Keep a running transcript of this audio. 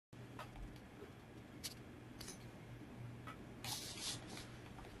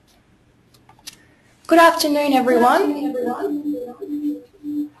Good afternoon, everyone.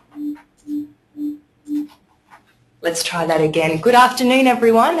 Let's try that again. Good afternoon,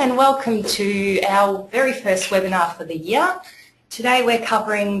 everyone, and welcome to our very first webinar for the year. Today we're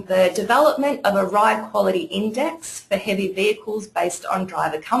covering the development of a ride quality index for heavy vehicles based on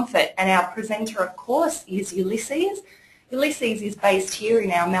driver comfort. And our presenter, of course, is Ulysses. Ulysses is based here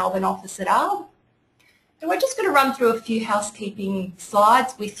in our Melbourne office at ARB. And we're just going to run through a few housekeeping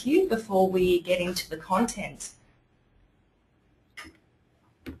slides with you before we get into the content.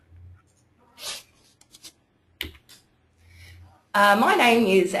 My name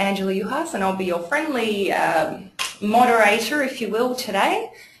is Angela Juhas and I'll be your friendly moderator, if you will, today.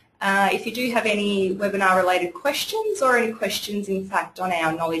 If you do have any webinar related questions or any questions in fact on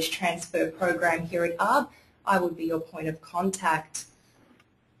our knowledge transfer program here at ARB, I would be your point of contact.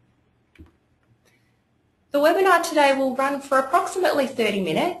 The webinar today will run for approximately 30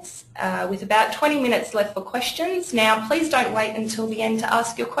 minutes with about 20 minutes left for questions. Now please don't wait until the end to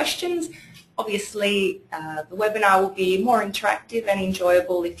ask your questions. Obviously the webinar will be more interactive and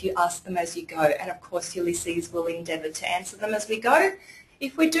enjoyable if you ask them as you go, and of course Ulysses will endeavour to answer them as we go.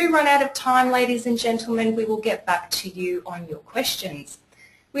 If we do run out of time, ladies and gentlemen, we will get back to you on your questions.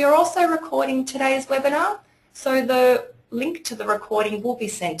 We are also recording today's webinar, so the link to the recording will be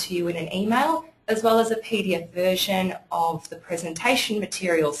sent to you in an email, as well as a PDF version of the presentation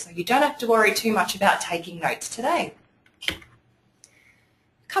materials, so you don't have to worry too much about taking notes today. A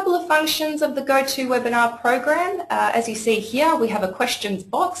couple of functions of the GoToWebinar program. As you see here, we have a questions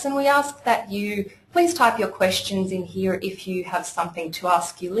box and we ask that you please type your questions in here if you have something to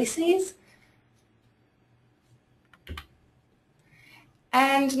ask Ulysses.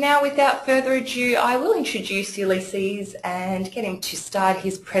 And now, without further ado, I will introduce Ulysses and get him to start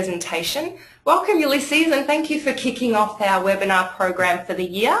his presentation. Welcome, Ulysses, and thank you for kicking off our webinar program for the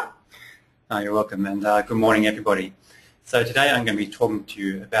year. You're welcome, and good morning, everybody. So today I'm going to be talking to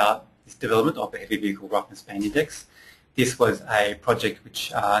you about this development of the Heavy Vehicle Roughness Band Index. This was a project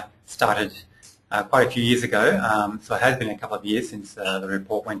which started quite a few years ago, so it has been a couple of years since the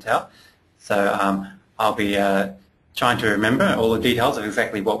report went out. So I'll be trying to remember all the details of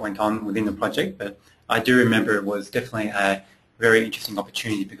exactly what went on within the project, but I do remember it was definitely a very interesting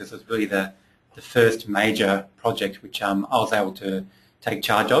opportunity because it was really the first major project which I was able to take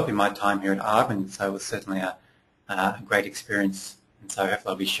charge of in my time here at ARB, and so it was certainly a great experience. And so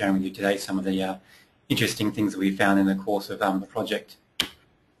hopefully I'll be sharing with you today some of the interesting things that we found in the course of the project.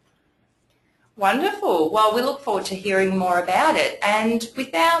 Wonderful. Well, we look forward to hearing more about it. And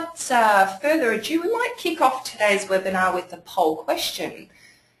without further ado, we might kick off today's webinar with a poll question.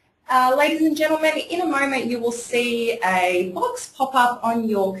 Ladies and gentlemen, in a moment you will see a box pop up on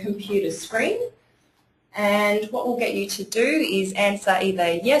your computer screen, and what we'll get you to do is answer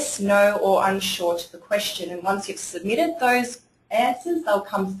either yes, no or unsure to the question, and once you've submitted those answers they'll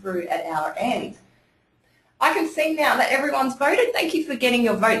come through at our end. I can see now that everyone's voted. Thank you for getting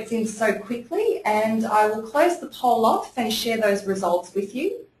your votes in so quickly, and I will close the poll off and share those results with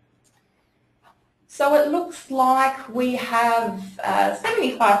you. So it looks like we have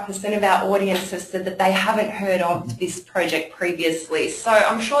 75% of our audience have said that they haven't heard of this project previously. So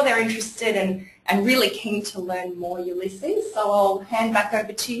I'm sure they're interested and really keen to learn more, Ulysses. So I'll hand back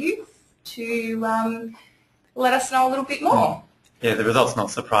over to you to let us know a little bit more. Yeah, the result's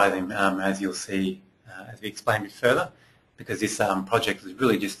not surprising, as you'll see as we explain a bit further, because this project was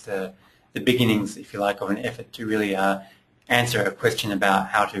really just the beginnings, if you like, of an effort to really answer a question about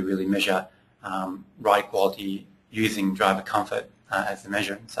how to really measure ride quality using driver comfort as the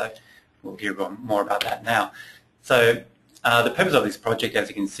measure. And so we'll hear more about that now. So the purpose of this project, as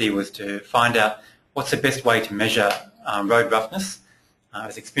you can see, was to find out what's the best way to measure road roughness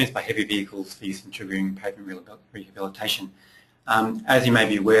as experienced by heavy vehicles for use in triggering pavement rehabilitation. As you may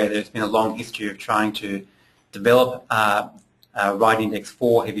be aware, there's been a long history of trying to develop a ride index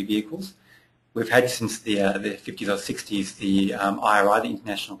for heavy vehicles. We've had since the 50s or 60s the IRI, the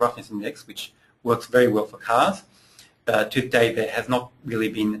International Roughness Index, which works very well for cars. But to date, there has not really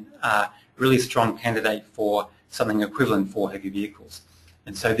been a really strong candidate for something equivalent for heavy vehicles.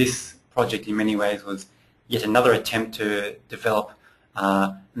 And so this project in many ways was yet another attempt to develop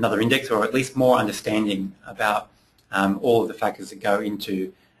another index, or at least more understanding about all of the factors that go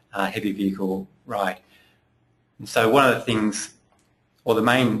into heavy vehicle ride. And so one of the things, or the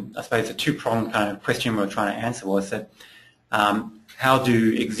main, I suppose, the two-pronged kind of question we were trying to answer was that how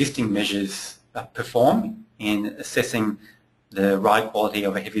do existing measures perform in assessing the ride quality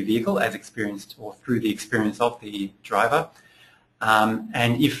of a heavy vehicle as experienced or through the experience of the driver,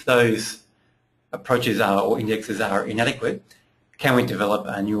 and if those approaches or indexes are inadequate, can we develop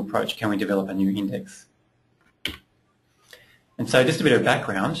a new approach? Can we develop a new index? And so just a bit of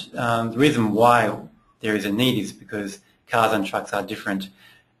background. The reason why there is a need is because cars and trucks are different.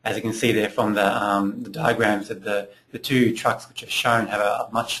 As you can see there from the diagrams, that the two trucks which are shown have a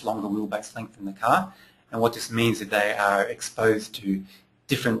much longer wheelbase length than the car. And what this means is that they are exposed to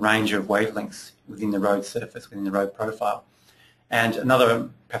different range of wavelengths within the road surface, within the road profile. And another,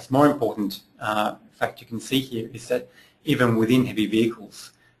 perhaps more important fact you can see here is that even within heavy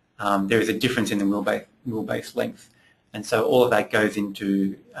vehicles, there is a difference in the wheelbase length. And so all of that goes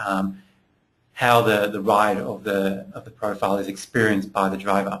into how the ride of the profile is experienced by the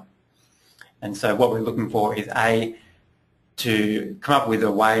driver. And so what we're looking for is to come up with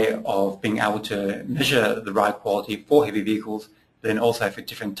a way of being able to measure the ride quality for heavy vehicles, but then also for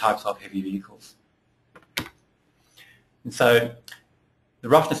different types of heavy vehicles. And so the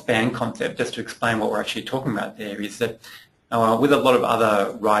roughness band concept, just to explain what we're actually talking about there, is that with a lot of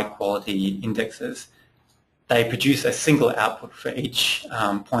other ride quality indexes, they produce a single output for each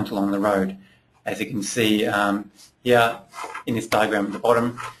point along the road. As you can see here in this diagram at the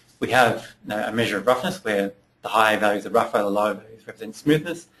bottom, we have a measure of roughness where the higher values are rougher, the lower values represent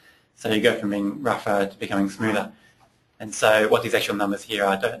smoothness. So you go from being rougher to becoming smoother. And so what these actual numbers here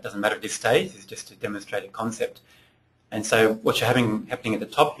are, it doesn't matter at this stage, it's just to demonstrate a concept. And so what you're happening at the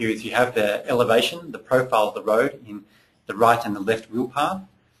top here is you have the elevation, the profile of the road in the right and the left wheel path.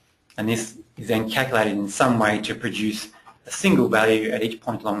 And this is then calculated in some way to produce a single value at each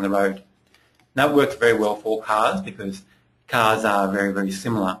point along the road. And that works very well for cars because cars are very, very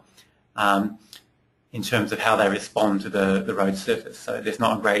similar in terms of how they respond to the road surface. So there's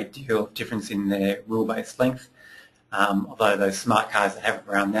not a great deal of difference in their wheelbase length, although those smart cars that have it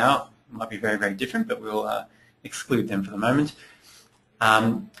around now might be very, very different, but we'll exclude them for the moment.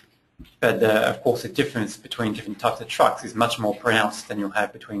 But of course the difference between different types of trucks is much more pronounced than you'll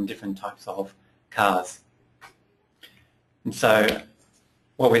have between different types of cars. And so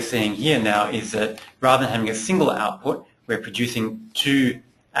what we're seeing here now is that rather than having a single output, we're producing two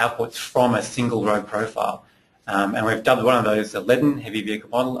outputs from a single road profile. And we've dubbed one of those the leaden heavy vehicle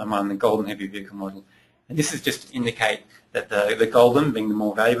model and one the golden heavy vehicle model. And this is just to indicate that the golden, being the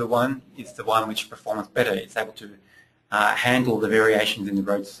more valuable one, is the one which performs better. It's able to handle the variations in the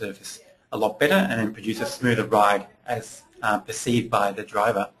road surface a lot better and then produce a smoother ride as perceived by the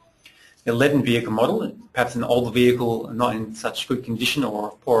driver. The leaden vehicle model, perhaps an older vehicle not in such good condition or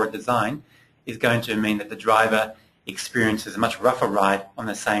of poorer design, is going to mean that the driver experiences a much rougher ride on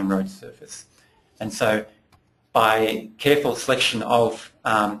the same road surface. And so by careful selection of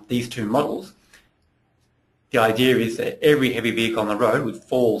these two models, the idea is that every heavy vehicle on the road would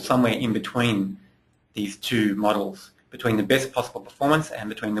fall somewhere in between these two models, between the best possible performance and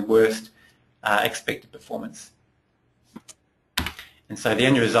between the worst expected performance. And so the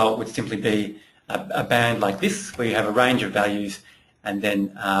end result would simply be a band like this, where you have a range of values, and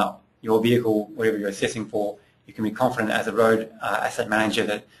then your vehicle, whatever you're assessing for, you can be confident as a road asset manager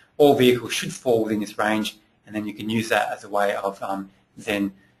that all vehicles should fall within this range, and then you can use that as a way of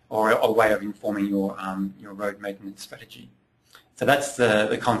or a way of informing your road maintenance strategy. So that's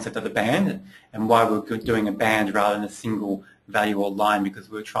the concept of the band and why we're doing a band rather than a single value or line, because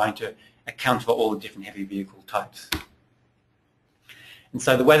we're trying to account for all the different heavy vehicle types. And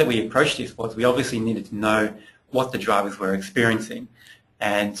so the way that we approached this was we obviously needed to know what the drivers were experiencing.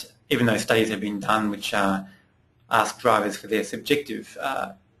 And even though studies have been done which ask drivers for their subjective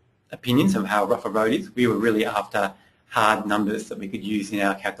opinions of how rough a road is, we were really after hard numbers that we could use in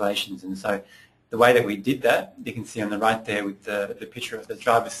our calculations. And so the way that we did that, you can see on the right there with the picture of the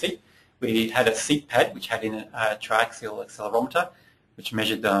driver's seat, we had a seat pad which had in it a triaxial accelerometer which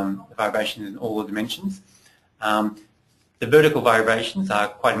measured the vibrations in all the dimensions. The vertical vibrations are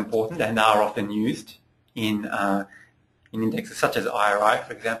quite important and are often used in indexes such as IRI,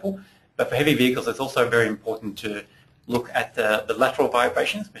 for example. But for heavy vehicles, it's also very important to look at the lateral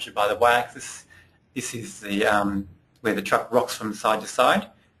vibrations measured by the y-axis. This is the where the truck rocks from side to side,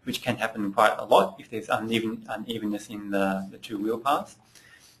 which can happen quite a lot if there's unevenness in the two wheel paths.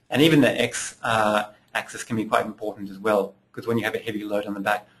 And even the x-axis can be quite important as well, because when you have a heavy load on the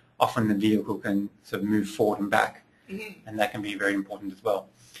back, often the vehicle can sort of move forward and back, and that can be very important as well.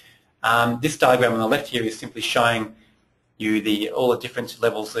 This diagram on the left here is simply showing you all the different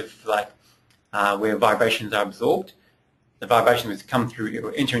levels of where vibrations are absorbed. The vibrations come through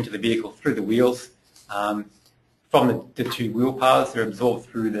or enter into the vehicle through the wheels. From the two wheel paths, they're absorbed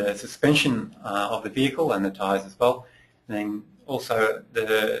through the suspension of the vehicle and the tyres as well. And then also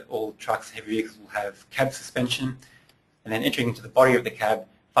all trucks, heavy vehicles will have cab suspension. And then entering into the body of the cab,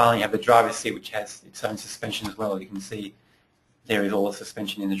 finally you have the driver's seat which has its own suspension as well. You can see there is all the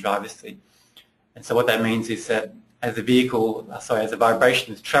suspension in the driver's seat. And so what that means is that as the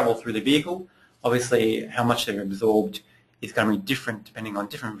vibrations travel through the vehicle, obviously how much they're absorbed is going to be different depending on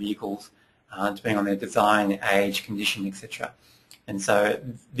different vehicles, depending on their design, age, condition, etc. And so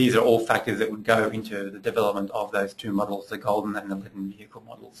these are all factors that would go into the development of those two models, the Golden and the Lytton vehicle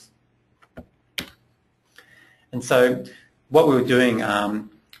models. And so what we were doing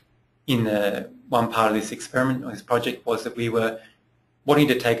in the one part of this experiment, or this project, was that we were wanting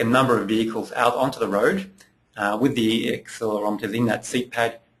to take a number of vehicles out onto the road with the accelerometers in that seat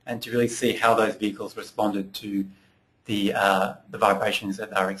pad, and to really see how those vehicles responded to the vibrations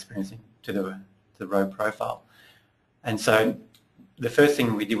that they were experiencing to the road profile. And so the first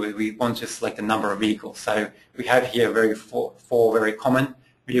thing we did was we wanted to select a number of vehicles. So we have here four very common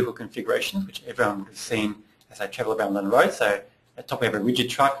vehicle configurations, which everyone would have seen as they travel around London Road. So at the top we have a rigid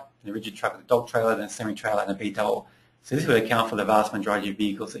truck, with a dog trailer, then a semi-trailer and a B-double. So this would account for the vast majority of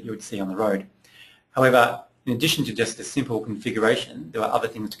vehicles that you would see on the road. However, in addition to just the simple configuration, there were other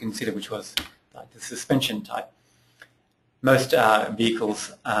things to consider, which was like the suspension type. Most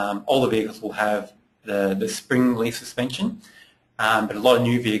vehicles, all the vehicles will have the spring-leaf suspension, but a lot of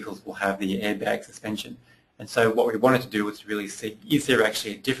new vehicles will have the airbag suspension. And so what we wanted to do was to really see, is there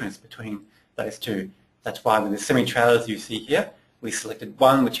actually a difference between those two? That's why with the semi-trailers you see here, we selected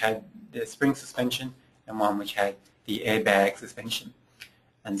one which had the spring suspension and one which had the airbag suspension.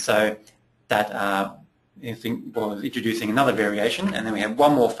 And so that was introducing another variation, and then we had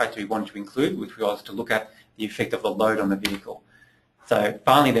one more factor we wanted to include, which was to look at the effect of the load on the vehicle. So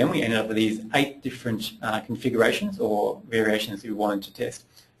finally then we ended up with these 8 different configurations or variations we wanted to test.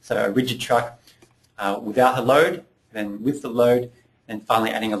 So a rigid truck without a load, then with the load, and finally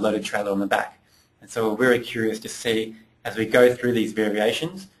adding a loaded trailer on the back. And so we're very curious to see, as we go through these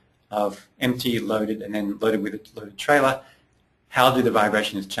variations of empty, loaded, and then loaded with a loaded trailer, how do the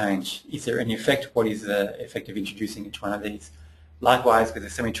vibrations change? Is there any effect? What is the effect of introducing each one of these? Likewise with the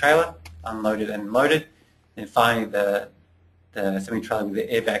semi-trailer, unloaded and loaded, and finally the semi-trailer with the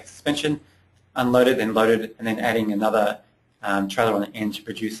airbag suspension, unloaded and loaded, and then adding another trailer on the end to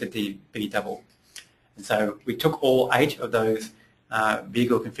produce the B-double. And so we took all 8 of those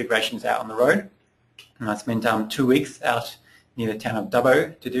vehicle configurations out on the road, and I spent 2 weeks out near the town of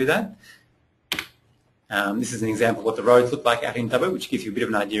Dubbo to do that. This is an example of what the roads look like out in Dubbo, which gives you a bit of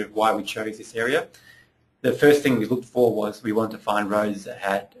an idea of why we chose this area. The first thing we looked for was we wanted to find roads that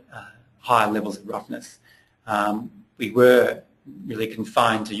had higher levels of roughness. We were really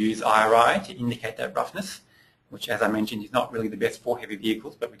confined to use IRI to indicate that roughness, which, as I mentioned, is not really the best for heavy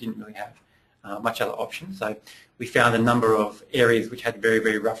vehicles, but we didn't really have much other option. So we found a number of areas which had very,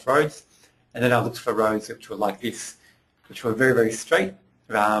 very rough roads, and then I looked for roads which were like this, which were very, very straight,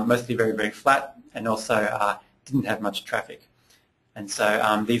 mostly very, very flat, and also didn't have much traffic. And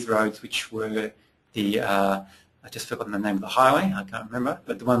so these roads, which were the, I just forgotten the name of the highway, I can't remember,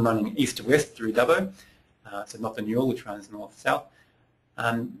 but the one running east to west through Dubbo, so not the Newell, which runs north-south.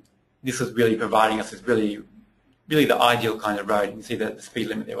 This was really providing us with really the ideal kind of road. You can see that the speed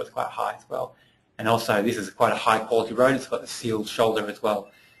limit there was quite high as well. And also this is quite a high quality road. It's got a sealed shoulder as well,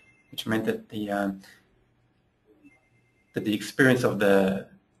 which meant that the experience of the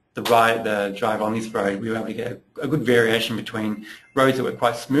drive on this road, we were able to get a good variation between roads that were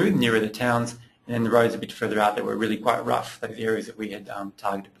quite smooth nearer the towns, and then the roads a bit further out that were really quite rough, those areas that we had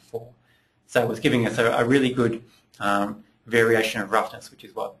targeted before. So it was giving us a really good variation of roughness, which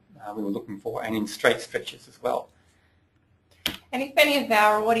is what we were looking for, and in straight stretches as well. And if any of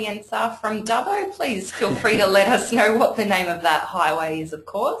our audience are from Dubbo, please feel free to let us know what the name of that highway is, of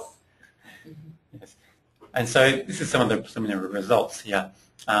course. Yes. And so this is some of the preliminary results here.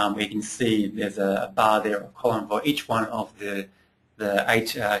 We can see there's a bar there, a column for each one of the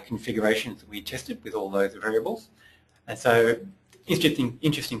 8 configurations that we tested with all those variables. And so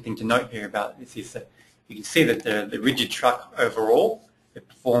interesting thing to note here about this is that you can see that the rigid truck overall, it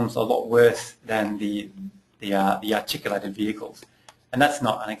performs a lot worse than the articulated vehicles, and that's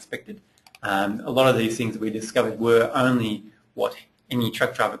not unexpected. A lot of these things that we discovered were only what any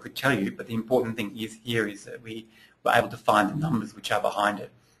truck driver could tell you, but the important thing here is that we were able to find the numbers which are behind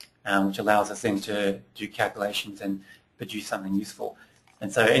it, which allows us then to do calculations and produce something useful.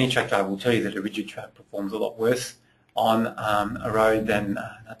 And so any truck driver will tell you that a rigid truck performs a lot worse on a road than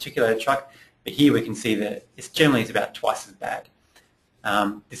an articulated truck, but here we can see that it's about twice as bad.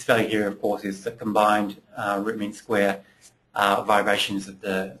 This value here, of course, is the combined root mean square vibrations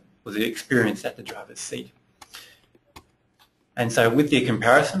that was experienced at the driver's seat. And so with the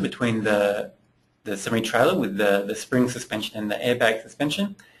comparison between the semi-trailer with the spring suspension and the airbag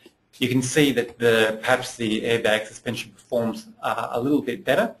suspension, you can see that perhaps the airbag suspension performs a little bit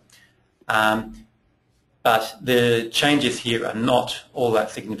better, but the changes here are not all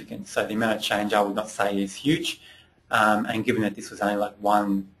that significant. So the amount of change I would not say is huge, and given that this was only like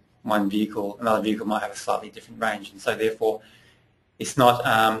one vehicle, another vehicle might have a slightly different range, and so therefore it's not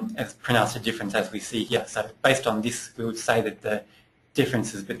as pronounced a difference as we see here. So based on this, we would say that the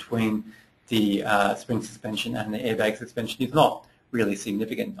differences between the spring suspension and the airbag suspension is not really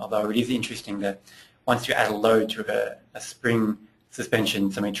significant, although it is interesting that once you add a load to a spring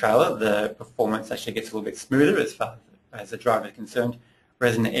suspension semi-trailer, the performance actually gets a little bit smoother as far as the driver is concerned,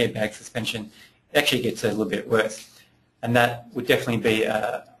 whereas in the airbag suspension, it actually gets a little bit worse. And that would definitely be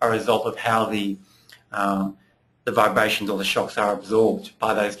a result of how the vibrations or the shocks are absorbed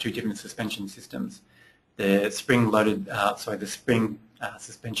by those two different suspension systems. The spring-loaded, the spring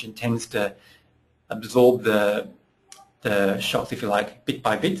suspension tends to absorb the shocks, if you like, bit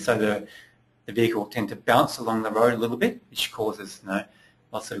by bit, so the vehicle will tend to bounce along the road a little bit, which causes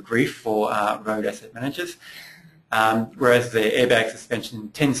lots of grief for road asset managers, whereas the airbag suspension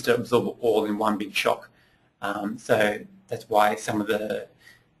tends to absorb it all in one big shock. So that's why some of the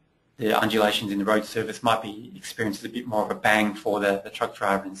undulations in the road surface might be experienced as a bit more of a bang for the truck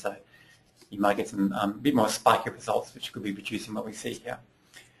driver, and so you might get some a bit more spiky results, which could be producing what we see here.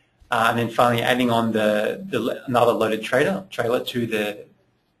 And then finally, adding on another loaded trailer to the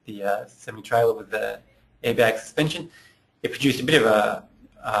semi-trailer with the airbag suspension, it produced a bit of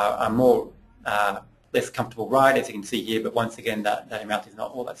a more less comfortable ride, as you can see here. But once again, that amount is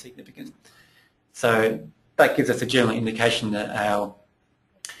not all that significant. So that gives us a general indication that our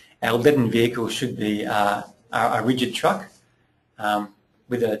leaden vehicle should be a rigid truck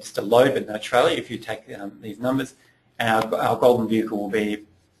with just a load but no trailer, if you take these numbers, and our golden vehicle will be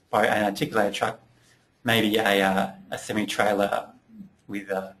by an articulated truck, maybe a semi-trailer with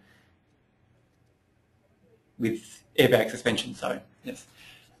airbag suspension. So yes,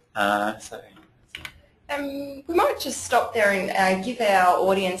 we might just stop there and give our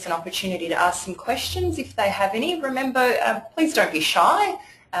audience an opportunity to ask some questions if they have any. Remember, please don't be shy.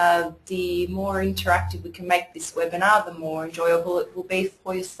 The more interactive we can make this webinar, the more enjoyable it will be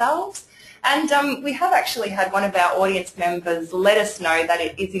for yourselves. And we have actually had one of our audience members let us know that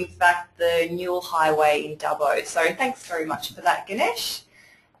it is in fact the Newell Highway in Dubbo. So thanks very much for that, Ganesh.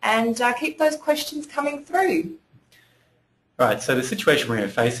 And keep those questions coming through. Right, so the situation we are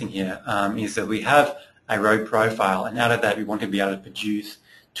facing here is that we have a road profile, and out of that we want to be able to produce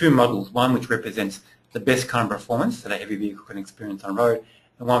two models, one which represents the best kind of performance that a heavy vehicle can experience on road,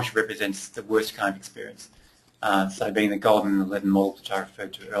 and one which represents the worst kind of experience, so being the golden and the leaden models which I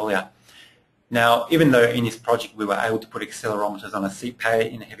referred to earlier. Now, even though in this project we were able to put accelerometers on a seat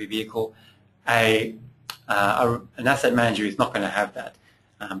pay in a heavy vehicle, an asset manager is not going to have that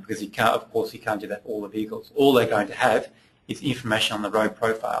because of course you can't do that for all the vehicles. All they're going to have is information on the road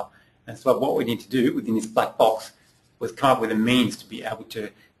profile. And so what we need to do within this black box was come up with a means to be able to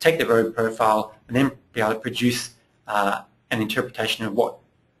take the road profile and then be able to produce an interpretation of what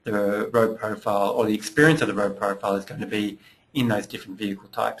the road profile or the experience of the road profile is going to be in those different vehicle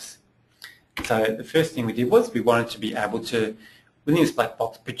types. So the first thing we did was we wanted to be able to, within this black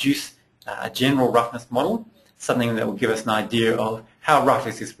box, produce a general roughness model, something that will give us an idea of how rough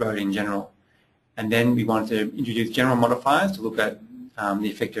is this road in general. And then we wanted to introduce general modifiers to look at the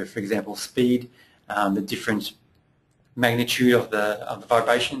effect of, for example, speed, the different magnitude of the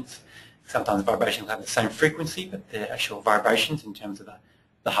vibrations. Sometimes vibrations will have the same frequency, but the actual vibrations in terms of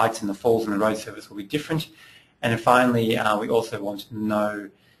the heights and the falls in the road surface will be different. And then finally, we also wanted to know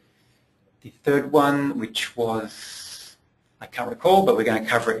the third one, which was, I can't recall, but we're going to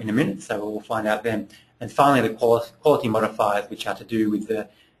cover it in a minute, so we'll find out then. And finally, the quality modifiers, which are to do with I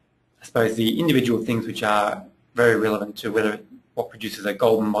suppose the individual things which are very relevant to what produces a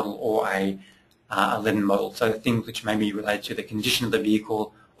golden model or a leaden model. So the things which may be related to the condition of the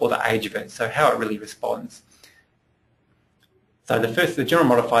vehicle or the age of it, so how it really responds. So the general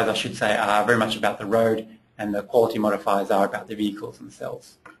modifiers, I should say, are very much about the road, and the quality modifiers are about the vehicles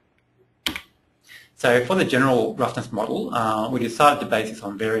themselves. So for the general roughness model, we decided to base this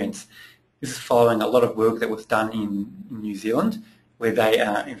on variance. This is following a lot of work that was done in New Zealand, where they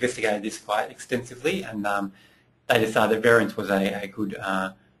investigated this quite extensively, and they decided that variance was a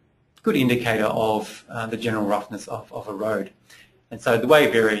good indicator of the general roughness of a road. And so the way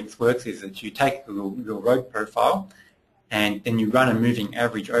variance works is that you take your road profile and then you run a moving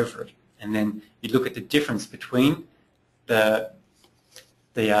average over it, and then you look at the difference between the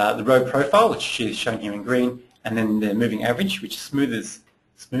road profile, which is shown here in green, and then the moving average, which smooths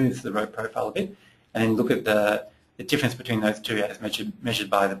the road profile a bit, and then look at the the difference between those two as measured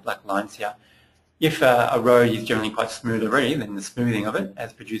by the black lines here. If a road is generally quite smooth already, then the smoothing of it,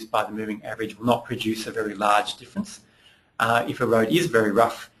 as produced by the moving average, will not produce a very large difference. If a road is very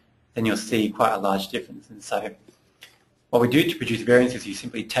rough, then you'll see quite a large difference. And so what we do to produce variance is you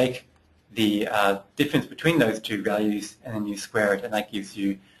simply take the difference between those two values and then you square it, and that gives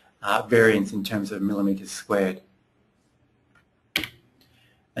you variance in terms of millimetres squared.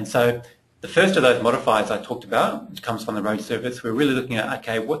 And so the first of those modifiers I talked about, which comes from the road surface, we're really looking at,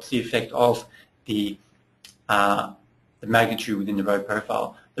 okay, what's the effect of the magnitude within the road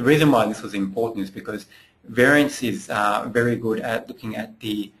profile. The reason why this was important is because variance is very good at looking at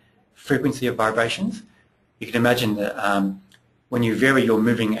the frequency of vibrations. You can imagine that when you vary your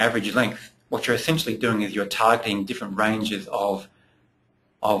moving average length, what you're essentially doing is you're targeting different ranges of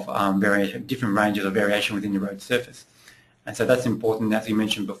variation within the road surface. And so that's important, as you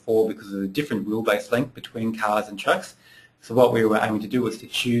mentioned before, because of the different wheelbase length between cars and trucks. So what we were aiming to do was to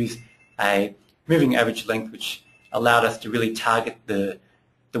choose a moving average length which allowed us to really target the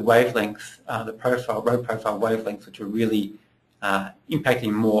wavelengths, the road profile wavelengths, which were really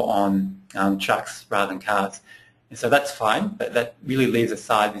impacting more on trucks rather than cars. And so that's fine, but that really leaves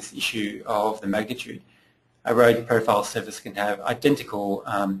aside this issue of the magnitude. A road profile surface can have identical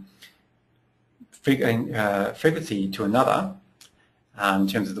frequency to another in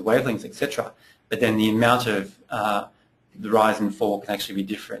terms of the wavelengths, etc. But then the amount of the rise and fall can actually be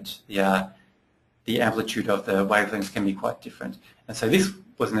different. The amplitude of the wavelengths can be quite different. And so this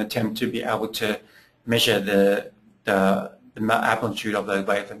was an attempt to be able to measure the amplitude of those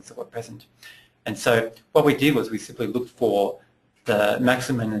wavelengths that were present. And so what we did was we simply looked for the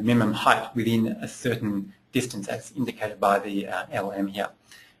maximum and minimum height within a certain distance as indicated by the LM here.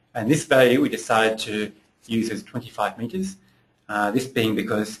 And this value we decided to use as 25 metres, this being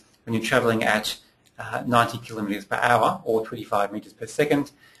because when you're travelling at 90 kilometres per hour or 25 metres per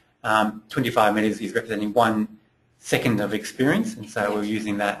second, 25 metres is representing 1 second of experience, and so we're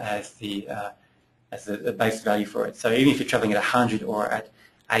using that as the base value for it. So even if you're travelling at 100 or at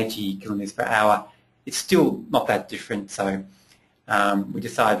 80 kilometres per hour, it's still not that different. So we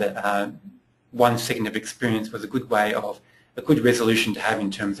decided that 1 second of experience was a good way of a good resolution to have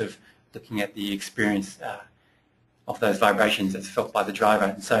in terms of looking at the experience of those vibrations as felt by the driver.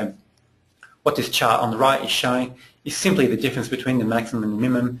 And so what this chart on the right is showing is simply the difference between the maximum and the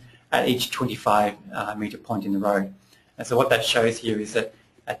minimum at each 25 metre point in the road. And so what that shows here is that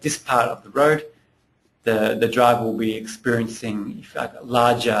at this part of the road, the driver will be experiencing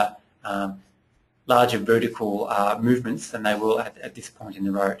larger vertical movements than they will at this point in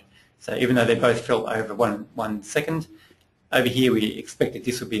the road. So even though they both felt over one second, over here we expect that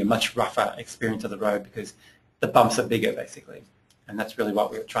this will be a much rougher experience of the road because the bumps are bigger basically. And that's really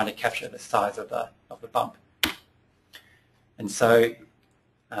what we were trying to capture, the size of the bump. And so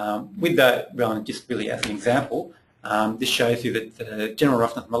with that, just really as an example, this shows you that the general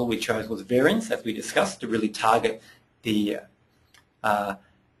roughness model we chose was variance, as we discussed, to really target the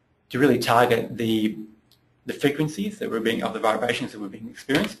frequencies that were of the vibrations that were being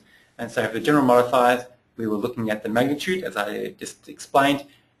experienced. And so for the general modifiers, we were looking at the magnitude, as I just explained,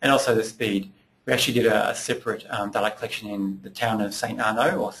 and also the speed. We actually did a separate data collection in the town of St.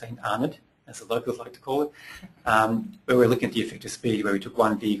 Arnaud, or St. Arnaud, as the locals like to call it, where we're looking at the effective speed, where we took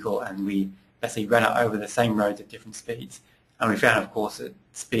one vehicle and we basically ran it over the same roads at different speeds. And we found, of course, that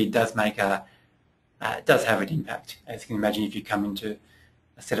speed does does have an impact. As you can imagine, if you come into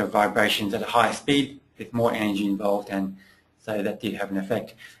a set of vibrations at a higher speed, there's more energy involved, and so that did have an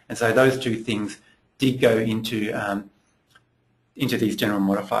effect. And so those two things did go into these general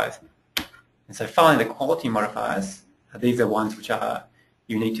modifiers. And so finally, the quality modifiers, these are ones which are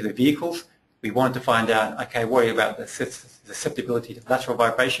unique to the vehicles. We wanted to find out, okay, what about the susceptibility to lateral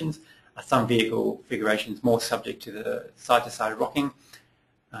vibrations? Are some vehicle configurations more subject to the side-to-side rocking?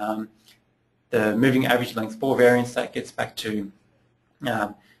 The moving average length for variance, that gets back to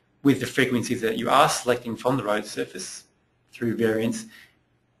with the frequencies that you are selecting from the road surface through variance.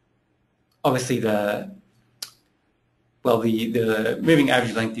 Obviously, the moving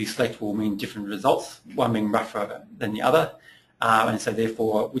average length you select will mean different results, one being rougher than the other, and so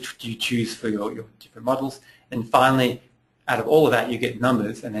therefore, which do you choose for your different models? And finally, out of all of that, you get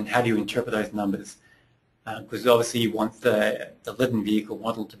numbers, and then how do you interpret those numbers? Because obviously you want the leaden vehicle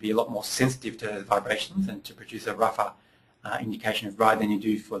model to be a lot more sensitive to vibrations and to produce a rougher indication of ride than you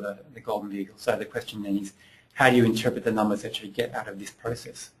do for the golden vehicle. So the question then is, how do you interpret the numbers that you get out of this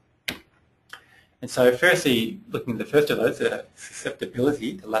process? And so firstly, looking at the first of those,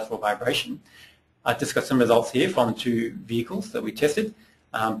 susceptibility to lateral vibration, I've just got some results here from 2 vehicles that we tested,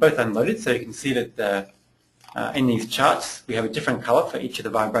 both unloaded. So you can see that in these charts, we have a different color for each of the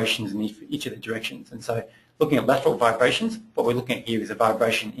vibrations in each of the directions. And so looking at lateral vibrations, what we're looking at here is a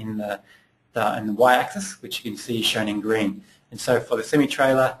vibration in the y-axis, which you can see shown in green. And so for the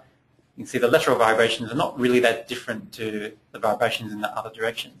semi-trailer, you can see the lateral vibrations are not really that different to the vibrations in the other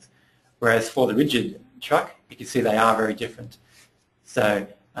directions. Whereas for the rigid truck, you can see they are very different. So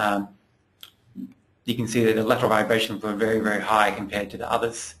you can see that the lateral vibrations were very, very high compared to the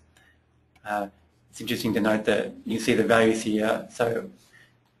others. It's interesting to note that you see the values here. So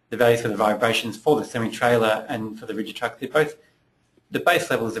the values for the vibrations for the semi-trailer and for the rigid truck, they're both, the base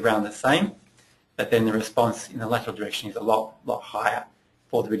level is around the same, but then the response in the lateral direction is a lot higher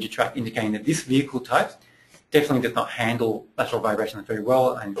for the rigid truck, indicating that this vehicle type definitely does not handle lateral vibrations very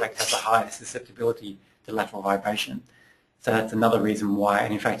well, and in fact has a higher susceptibility to lateral vibration. So that's another reason why,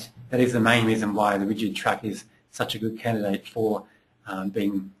 and in fact that is the main reason why the rigid truck is such a good candidate for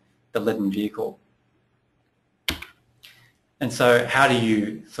being the leaden vehicle. And so how do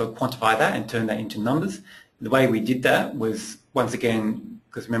you sort of quantify that and turn that into numbers? The way we did that was, once again,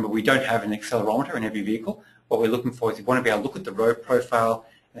 because remember we don't have an accelerometer in every vehicle, what we're looking for is we want to be able to look at the road profile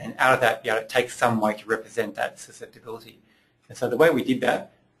and then out of that be able to take some way to represent that susceptibility. And so the way we did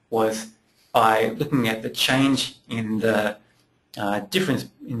that was by looking at the change in the difference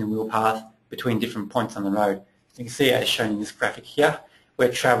in the wheel path between different points on the road. You can see as shown in this graphic here, where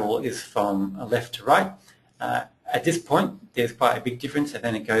travel is from left to right. At this point, there's quite a big difference, and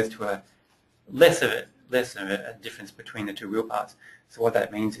then it goes to a less of a difference between the two wheel paths. So what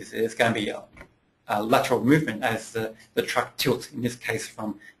that means is there's going to be a lateral movement as the truck tilts, in this case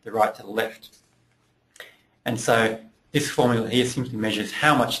from the right to the left. And so this formula here simply measures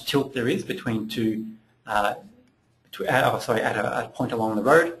how much tilt there is between two, at a point along the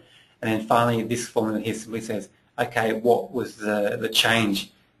road. And then finally, this formula here simply says, okay, what was the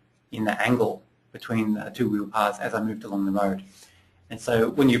change in the angle between the two wheel paths as I moved along the road. And so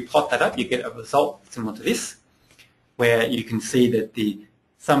when you plot that up, you get a result similar to this, where you can see that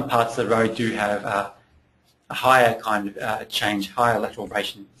some parts of the road do have a higher kind of change, higher lateral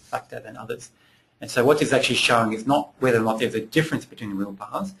vibration factor than others. And so what this is actually showing is not whether or not there's a difference between the wheel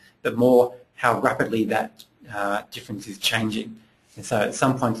paths, but more how rapidly that difference is changing. And so at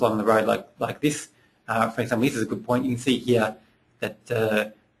some points along the road, like this, for example, this is a good point. You can see here that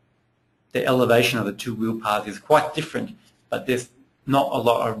the elevation of the two wheel paths is quite different, but there's not a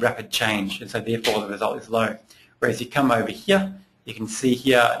lot of rapid change, and so therefore the result is low. Whereas you come over here, you can see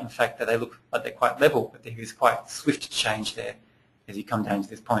here, in fact, that they look like they're quite level, but there is quite swift change there as you come down to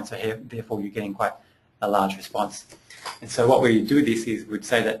this point, so here, therefore you're getting quite a large response. And so what we do with this is we'd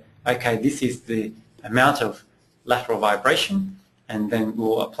say that, okay, this is the amount of lateral vibration, and then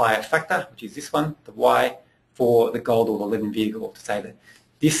we'll apply a factor, which is this one, the Y, for the gold or the leaden vehicle, to say that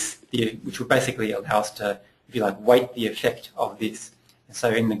this, which will basically allow us to, if you like, weight the effect of this. And so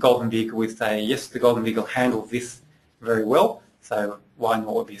in the golden vehicle, we say, yes, the golden vehicle handles this very well, so Y0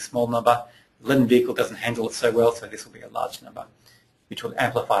 would be a small number. The leaden vehicle doesn't handle it so well, so this will be a large number, which will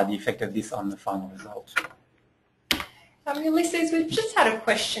amplify the effect of this on the final result. Listeners, we've just had a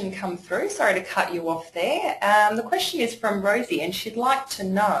question come through. Sorry to cut you off there. The question is from Rosie, and she'd like to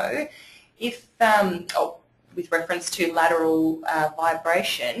know if, with reference to lateral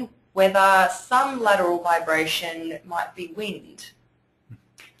vibration, whether some lateral vibration might be wind.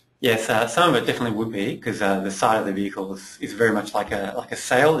 Yes, some of it definitely would be, because the side of the vehicle is very much like a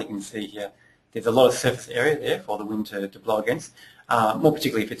sail. You can see here there's a lot of surface area there for the wind to blow against, more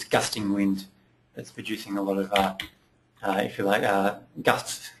particularly if it's gusting wind that's producing a lot of, if you like,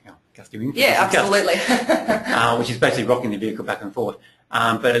 gusty wind. Yeah, absolutely. Which is basically rocking the vehicle back and forth.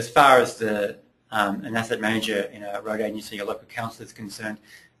 But as far as an asset manager in a road agency or local council is concerned,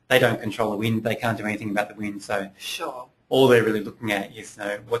 they don't control the wind. They can't do anything about the wind. So sure. All they're really looking at is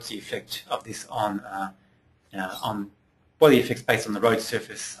what's the effect of this on what are the effects based on the road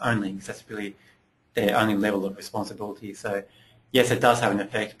surface only, because that's really their only level of responsibility. So yes, it does have an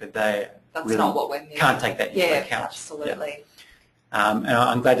effect, but that's really not what we're can't take that into account. Yeah, absolutely. Yeah. And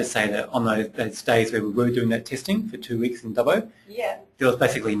I'm glad to say that on those days where we were doing that testing for 2 weeks in Dubbo, there was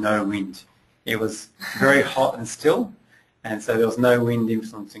basically no wind. It was very hot and still, and so there was no wind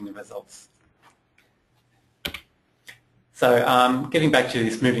influencing the results. So getting back to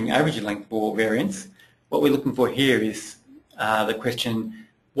this moving average length bore variance, what we're looking for here is the question,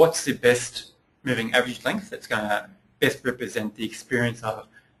 what's the best moving average length that's going to best represent the experience of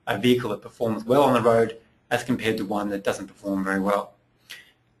a vehicle that performs well on the road as compared to one that doesn't perform very well.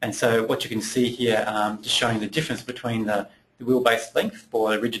 And so what you can see here, just showing the difference between the wheelbase length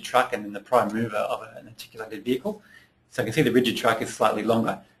for a rigid truck and then the prime mover of an articulated vehicle. So you can see the rigid truck is slightly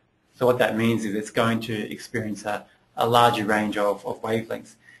longer. So what that means is it's going to experience a larger range of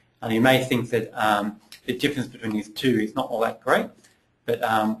wavelengths. And you may think that the difference between these two is not all that great, but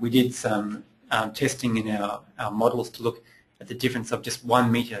we did some testing in our models to look at the difference of just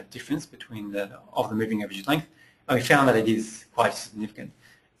 1 meter difference between the moving average length, and we found that it is quite significant.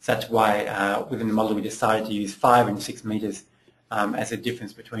 So that's why within the model we decided to use 5 and 6 meters as a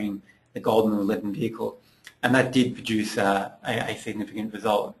difference between the golden and the leaden vehicle, and that did produce a significant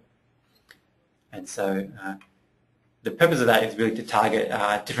result. And so the purpose of that is really to target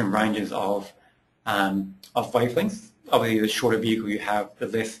different ranges of wavelengths. Obviously, the shorter vehicle you have, the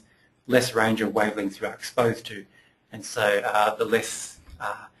less range of wavelengths you are exposed to, and so the less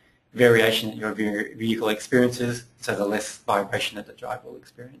variation that your vehicle experiences, so the less vibration that the driver will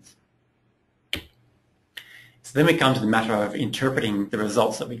experience. So then we come to the matter of interpreting the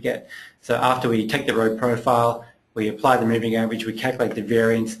results that we get. So after we take the road profile, we apply the moving average, we calculate the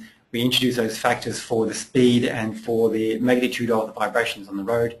variance, we introduce those factors for the speed and for the magnitude of the vibrations on the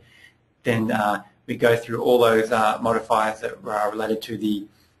road. Then we go through all those modifiers that are related to the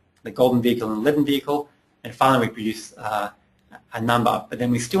golden vehicle and the leaden vehicle, and finally we produce a number. But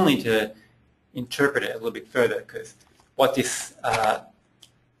then we still need to interpret it a little bit further, because what this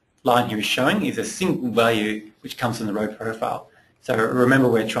line here is showing is a single value which comes from the road profile. So remember,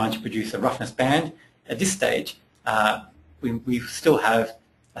 we're trying to produce a roughness band. At this stage, we still have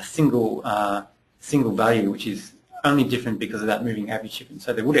a single value, which is only different because of that moving average difference.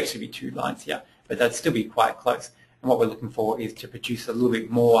 So there would actually be 2 lines here, but that'd still be quite close. And what we're looking for is to produce a little bit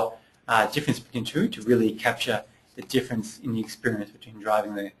more difference between 2 to really capture the difference in the experience between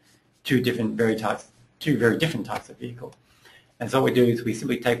driving the two very different types of vehicle. And so what we do is we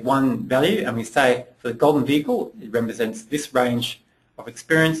simply take one value and we say for the golden vehicle it represents this range of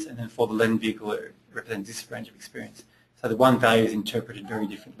experience, and then for the leaden vehicle it represents this range of experience. So the one value is interpreted very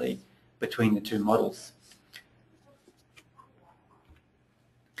differently between the two models.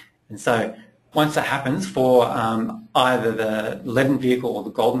 And so once that happens for either the leaden vehicle or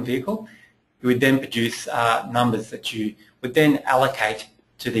the golden vehicle, you would then produce numbers that you would then allocate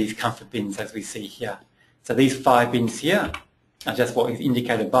to these comfort bins as we see here. So these 5 bins here are just what is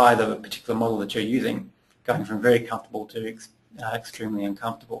indicated by the particular model that you're using, going from very comfortable to extremely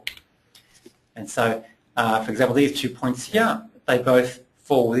uncomfortable. And so, for example, these 2 points here, they both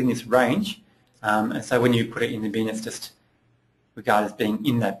fall within this range, and so when you put it in the bin, it's just regarded as being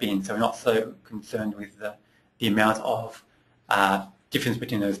in that bin, so we're not so concerned with the amount of difference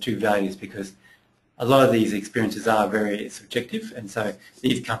between those 2 values, because a lot of these experiences are very subjective, and so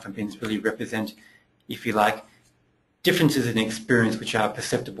these comfort bins really represent, if you like, differences in experience which are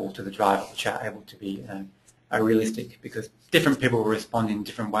perceptible to the driver, which are able to be realistic, because different people will respond in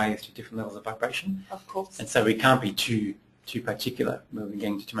different ways to different levels of vibration. Of course. And so we can't be too particular. We'll be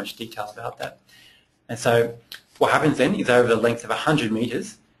getting into too much detail about that. And so what happens then is over the length of 100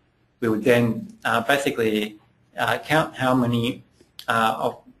 meters, we would then basically count how many,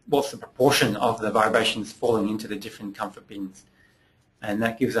 what's the proportion of the vibrations falling into the different comfort bins. And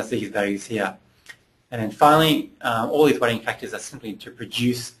that gives us these values here. And then finally, all these weighting factors are simply to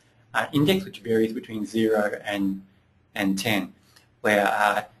produce an index which varies between 0 and 10,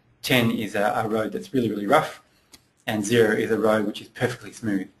 where 10 is a road that's really, really rough, and 0 is a road which is perfectly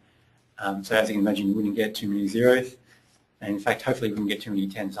smooth. So as you can imagine, you wouldn't get too many zeros, and in fact, hopefully we wouldn't get too many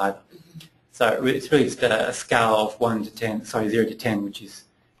 10s either. So it's really just a scale of 0 to 10, which is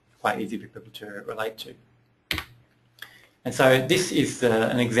quite easy for people to relate to. And so this is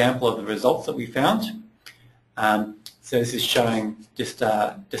an example of the results that we found. So this is showing just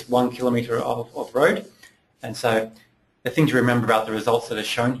 1 kilometre of road. And so the thing to remember about the results that are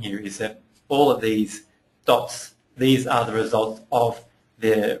shown here is that all of these dots, these are the results of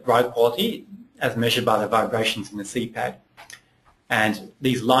the ride quality as measured by the vibrations in the CPAD. And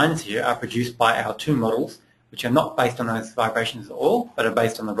these lines here are produced by our 2 models, which are not based on those vibrations at all, but are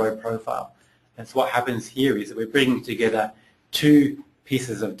based on the road profile. And so what happens here is that we're bringing together 2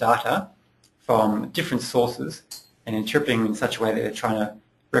 pieces of data from different sources and interpreting them in such a way that they're trying to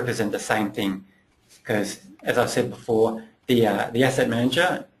represent the same thing. Because, as I've said before, the asset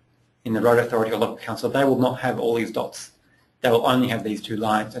manager in the road authority or local council, they will not have all these dots. They will only have these 2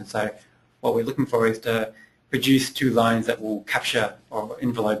 lines. And so what we're looking for is to produce 2 lines that will capture or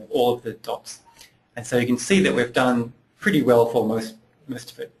envelope all of the dots. And so you can see that we've done pretty well for most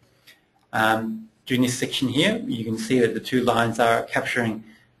of it. During this section here, you can see that the 2 lines are capturing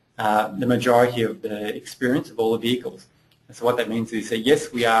the majority of the experience of all the vehicles. And so what that means is that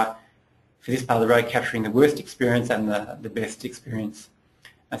yes, we are, for this part of the road, capturing the worst experience and the best experience.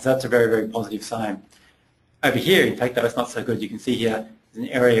 And so that's a very, very positive sign. Over here, in fact, though, it's not so good. You can see here an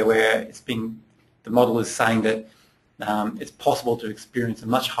area where the model is saying that it's possible to experience a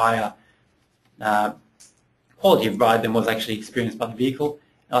much higher quality of ride than was actually experienced by the vehicle.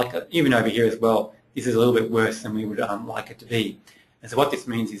 Like even over here as well, this is a little bit worse than we would like it to be. And so what this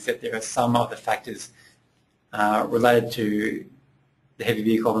means is that there are some other factors related to the heavy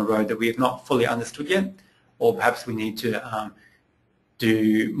vehicle on the road that we have not fully understood yet, or perhaps we need to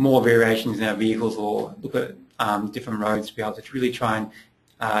do more variations in our vehicles or look at different roads to be able to really try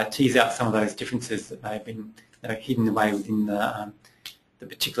and tease out some of those differences that may have been hidden away within the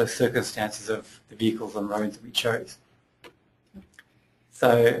particular circumstances of the vehicles on roads that we chose.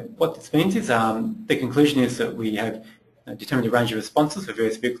 So what this means is the conclusion is that we have determined a range of responses for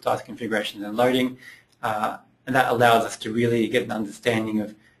various vehicle types, configurations and loading, and that allows us to really get an understanding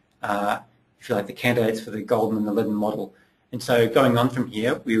of, if you like, the candidates for the Golden and the Leaden model. And so going on from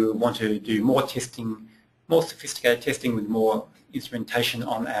here, we will want to do more testing, more sophisticated testing with more instrumentation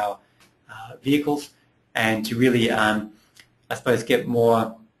on our vehicles, and to really, I suppose, get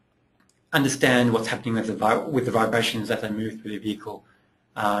more, understand what's happening with the vibrations as they move through the vehicle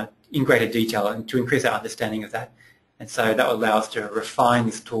in greater detail, and to increase our understanding of that. And so that will allow us to refine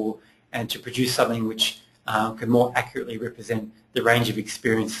this tool and to produce something which can more accurately represent the range of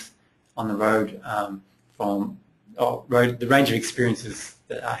experience on the road the range of experiences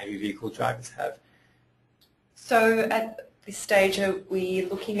that our heavy vehicle drivers have. So at this stage, are we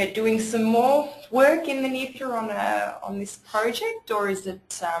looking at doing some more work in the near future on this project, or is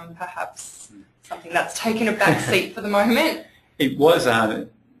it perhaps something that's taken a back seat for the moment? It was,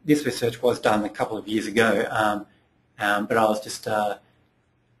 this research was done a couple of years ago, but I was just,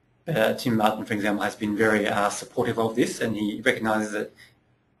 Tim Martin, for example, has been very supportive of this, and he recognises that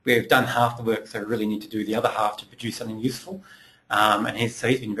we've done half the work, so we really need to do the other half to produce something useful. And so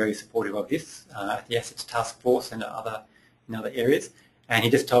he's been very supportive of this at the Assets Task Force and in other areas. And he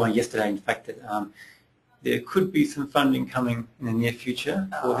just told me yesterday, in fact, that there could be some funding coming in the near future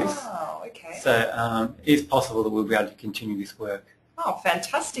for this. Oh, okay. So it is possible that we'll be able to continue this work. Oh,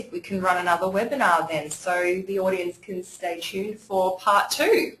 fantastic. We can run another webinar then, so the audience can stay tuned for part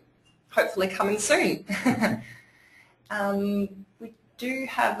 2, hopefully coming soon. We do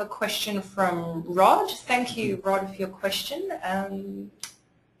have a question from Rod. Thank you, Rod, for your question.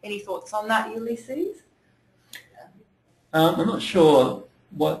 Any thoughts on that, Ulysses? I'm not sure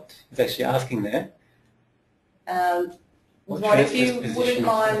what he's actually asking there. Rod, if you wouldn't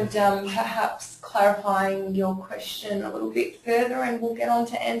mind perhaps clarifying your question a little bit further, and we'll get on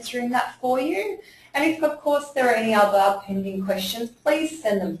to answering that for you. And if, of course, there are any other pending questions, please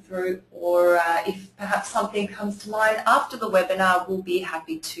send them through, or if perhaps something comes to mind after the webinar, we'll be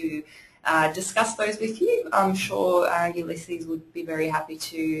happy to discuss those with you. I'm sure Ulysses would be very happy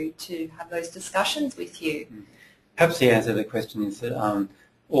to have those discussions with you. Perhaps the answer to the question is that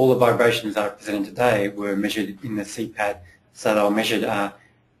all the vibrations that are presented today were measured in the CPAD, so they were measured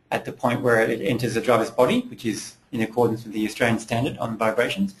at the point where it enters the driver's body, which is in accordance with the Australian standard on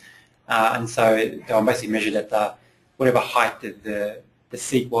vibrations. And so they were basically measured at whatever height that the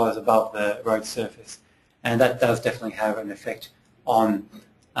seat was above the road surface. And that does definitely have an effect on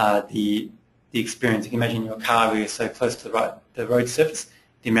the experience. You can imagine your car where you're so close to the road surface,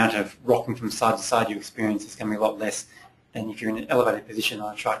 the amount of rocking from side to side you experience is going to be a lot less than if you're in an elevated position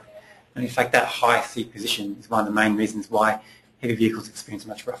on a truck. And in fact, that high seat position is one of the main reasons why heavy vehicles experience a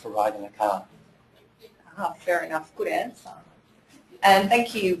much rougher ride than a car. Ah, fair enough. Good answer. And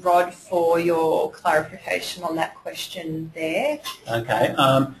thank you, Rod, for your clarification on that question there. Okay.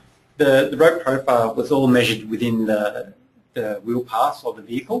 The road profile was all measured within the wheel paths of the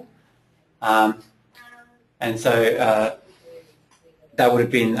vehicle. And so that would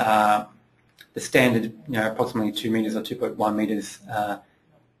have been the standard, approximately 2 metres or 2.1 metres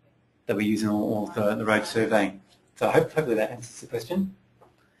that we use in all the road surveying. So hopefully that answers the question.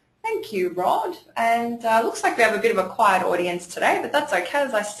 Thank you, Rod. And looks like we have a bit of a quiet audience today, but that's okay.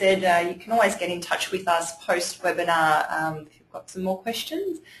 As I said, you can always get in touch with us post-webinar if you've got some more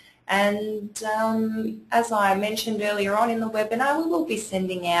questions. And as I mentioned earlier on in the webinar, we will be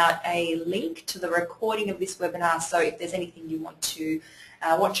sending out a link to the recording of this webinar. So if there's anything you want to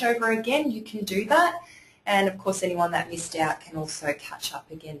watch over again, you can do that. And of course, anyone that missed out can also catch up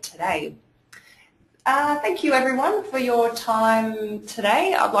again today. Thank you everyone for your time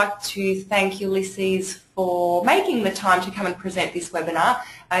today. I'd like to thank Ulysses for making the time to come and present this webinar.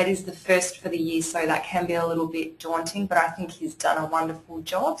 It is the first for the year, so that can be a little bit daunting, but I think he's done a wonderful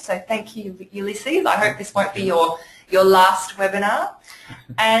job. So thank you, Ulysses. I hope this won't be your last webinar.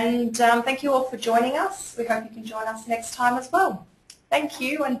 And thank you all for joining us. We hope you can join us next time as well. Thank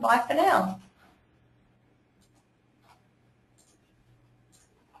you and bye for now.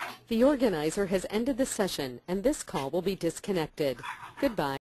 The organizer has ended the session, and this call will be disconnected. Goodbye.